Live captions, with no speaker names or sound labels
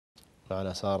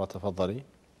معنا سارة، تفضلي.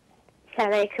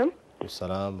 السلام عليكم.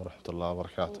 السلام ورحمة الله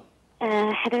وبركاته.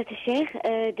 حضرة الشيخ،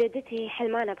 جدتي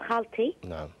حلمانة بخالتي.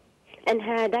 نعم.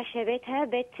 انها داشة بيتها،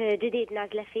 بيت جديد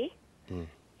نازلة فيه.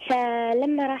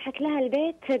 فلما راحت لها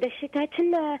البيت دشتها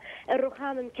كنا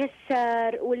الرخام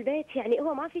مكسر، والبيت يعني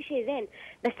هو ما في شيء زين،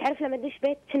 بس تعرف لما تدش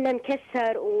بيت كنا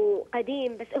مكسر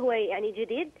وقديم بس هو يعني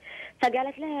جديد.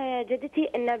 فقالت لها جدتي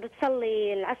انها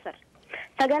بتصلي العصر،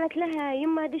 فقالت لها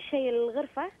يما دشي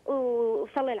الغرفة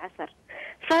وصلي العصر.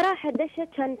 فراحت دشت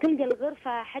كان تلقى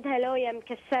الغرفة حدها لوية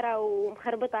مكسرة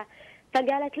ومخربطة.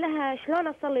 فقالت لها شلون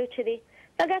أصلي وكذي؟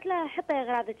 فقالت لها حطي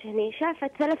أغراضك هني.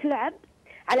 شافت 3 لعب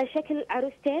على شكل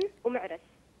عروستين ومعرس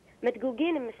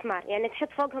مدقوقين بمسمار، يعني تحط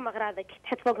فوقهم أغراضك،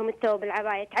 تحط فوقهم الثوب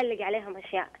العباية، تعلق عليهم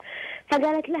أشياء.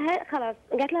 فقالت لها خلاص،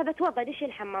 قالت لها بتوضى دشي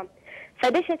الحمام.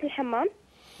 فدشت الحمام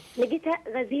لقيتها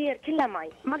غزير كله ماي،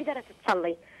 ما قدرت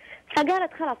تصلي.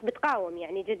 فقالت خلاص بتقاوم،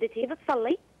 يعني جدتي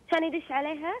بتصلي. كان يدش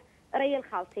عليها ريل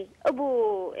خالتي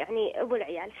ابو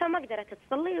العيال، فما قدرت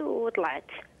تصلي وطلعت.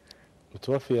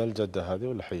 متوفية الجدة هذه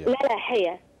ولا حية؟ لا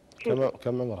حية.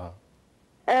 كم عمرها؟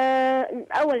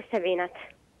 اول السبعينات.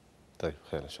 طيب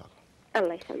خير ان شاء الله.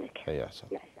 الله يسلمك. حيا ان شاء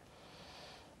الله.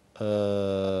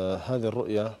 هذه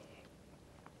الرؤيا،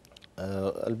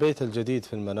 البيت الجديد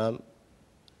في المنام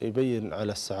يبين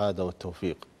على السعادة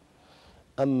والتوفيق.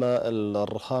 أما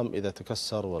الرخام إذا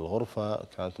تكسر والغرفة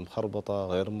كانت مخربطة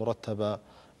غير مرتبة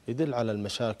يدل على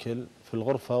المشاكل في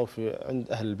الغرفة وفي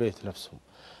عند أهل البيت نفسهم.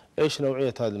 إيش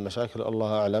نوعية هذه المشاكل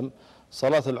الله أعلم.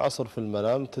 صلاة العصر في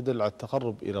المنام تدل على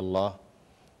التقرب إلى الله،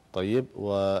 طيب،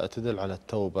 وتدل على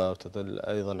التوبة، وتدل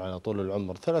أيضا على طول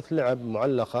العمر. 3 لعب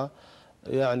معلقة،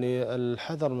 يعني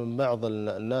الحذر من بعض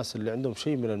الناس اللي عندهم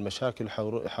شيء من المشاكل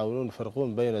يحاولون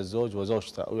يفرقون بين الزوج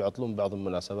وزوجته أو يعطلون بعض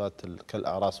المناسبات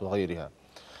كالأعراس وغيرها.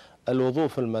 الوضوء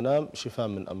في المنام شفاء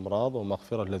من أمراض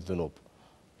ومغفرة للذنوب،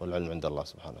 والعلم عند الله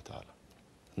سبحانه وتعالى.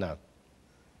 نعم.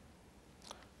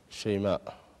 شيماء،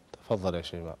 تفضل يا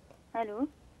شيماء. الو.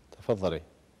 تفضلي.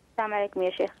 السلام عليكم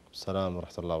يا شيخ. السلام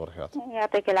ورحمة الله وبركاته.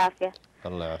 يعطيك العافية.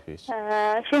 الله يعافيك.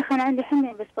 شيخ أنا عندي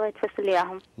حلمين بس بغيت تفسر لي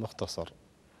إياهم. مختصر.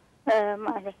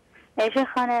 ما أدري. يا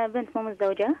شيخ أنا بنت مو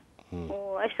متزوجة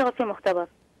وأشتغل في مختبر.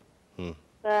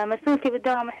 فمسؤولتي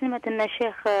بالدوام حلمت إن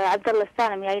الشيخ عبد الله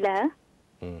السالم جاي لها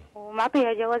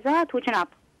ومعطيها جوازات وجناط.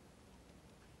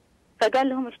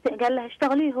 فقال قال لها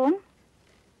اشتغليهم،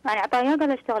 يعني أعطاها إياه قال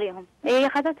لها اشتغليهم. هي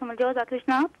أخذتهم الجوازات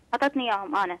والجناط، أعطتني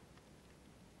إياهم أنا.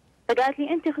 فقالت لي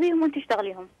أنت خذيهم وأنت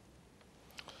اشتغليهم.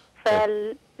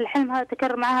 فالحلم هذا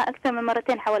تكرر معها أكثر من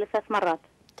مرتين، حوالي 3 مرات.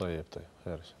 طيب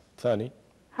خير. ثاني.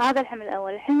 هذا الحلم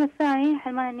الأول. الحلم الثاني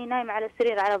حلمان إني نايمة على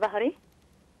السرير على ظهري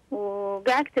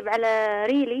وقاعد أكتب على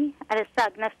ريلي على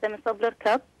الساق نفسه من صوب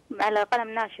الركب على قلم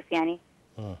ناشف، يعني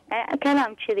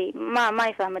كلام كذي ما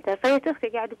يفهمته. فهي أختي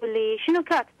قاعد تقول لي شنو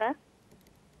كاتبة؟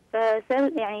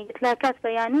 فسأل يعني قلت لها كاتبة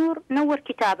يا نور نور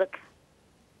كتابك.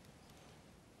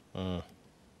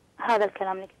 هذا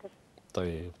الكلام اللي كتب.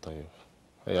 طيب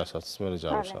يا شاء تسمع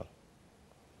الإجابة إن شاء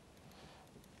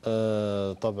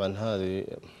الله. طبعا هذه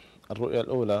الرؤيا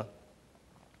الأولى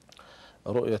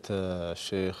رؤية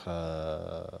الشيخ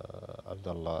عبد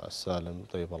الله السالم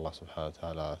طيب الله سبحانه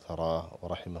وتعالى ثراه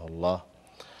ورحمه الله.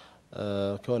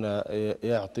 كونه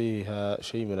يعطيها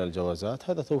شيء من الجوازات،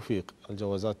 هذا توفيق.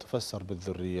 الجوازات تفسر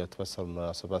بالذرية، تفسر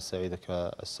بالمناسبات السعيدة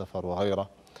كالسفر وغيره.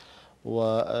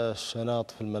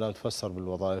 والشناط في المنام تفسر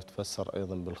بالوظائف، تفسر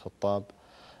أيضا بالخطاب.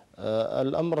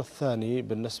 الأمر الثاني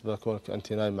بالنسبة كونك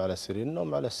أنت نايمة على السرير،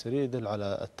 النوم على السرير يدل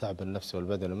على التعب النفسي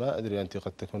والبدني. ما أدري أنت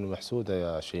قد تكون محسودة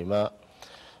يا شيماء،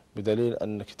 بدليل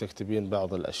أنك تكتبين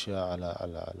بعض الأشياء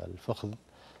على الفخذ.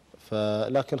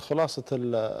 لكن خلاصة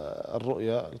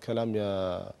الرؤيا الكلام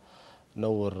يا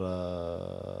نور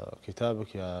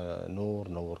كتابك، يا نور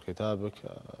نور كتابك،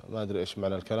 ما أدري إيش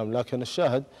معنى الكلام، لكن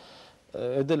الشاهد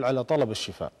يدل على طلب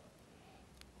الشفاء،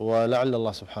 ولعل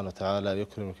الله سبحانه وتعالى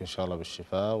يكرمك إن شاء الله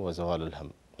بالشفاء وزوال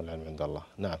الهم، والعلم عند الله.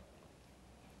 نعم.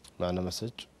 معنا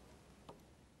مسج.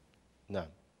 نعم.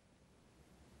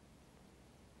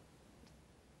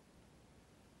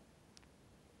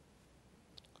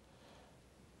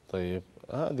 طيب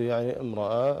هذه يعني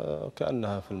امرأة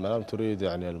كأنها في المنام تريد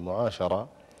يعني المعاشرة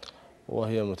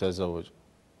وهي متزوج.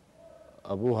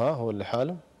 أبوها هو اللي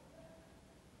حالم؟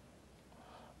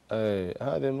 أي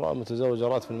هذه امرأة متزوجة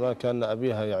رأت في المنام كأن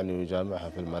أبيها يعني يجامعها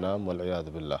في المنام والعياذ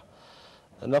بالله.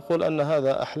 نقول أن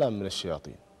هذا أحلام من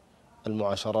الشياطين.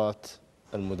 المعاشرات،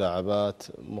 المداعبات،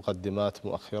 مقدمات،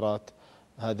 مؤخرات،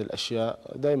 هذه الأشياء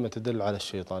دائما تدل على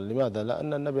الشيطان. لماذا؟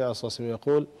 لأن النبي عليه الصلاة والسلام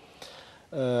يقول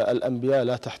الأنبياء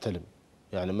لا تحتلم،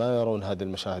 يعني ما يرون هذه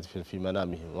المشاهد في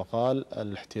منامهم، وقال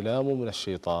الاحتلام من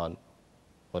الشيطان،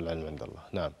 والعلم عند الله.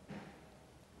 نعم.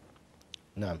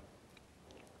 نعم.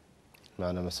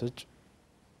 معنا مسج.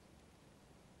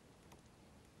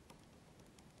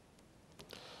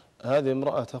 هذه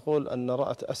امرأة تقول أن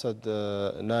رأت أسد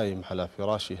نايم على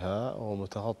فراشها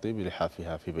ومتغطي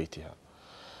بلحافها في بيتها.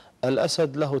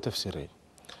 الأسد له تفسيرين.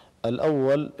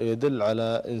 الأول يدل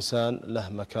على إنسان له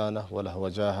مكانة وله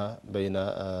وجاهة بين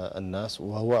الناس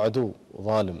وهو عدو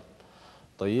ظالم.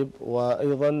 طيب،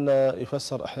 وأيضا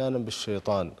يفسر أحيانا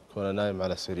بالشيطان كونه نايم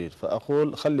على سرير.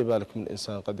 فأقول خلي بالك من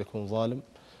إنسان قد يكون ظالم،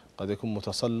 قد يكون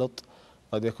متسلط،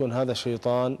 قد يكون هذا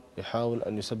شيطان يحاول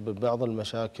أن يسبب بعض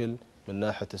المشاكل من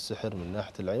ناحية السحر، من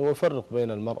ناحية العين، ويفرق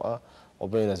بين المرأة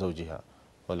وبين زوجها،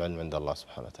 والعلم عند الله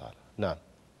سبحانه وتعالى. نعم.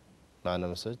 معنا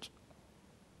مسج.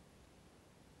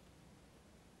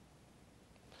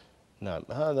 نعم.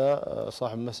 هذا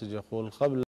صاحب مسج يقول قبل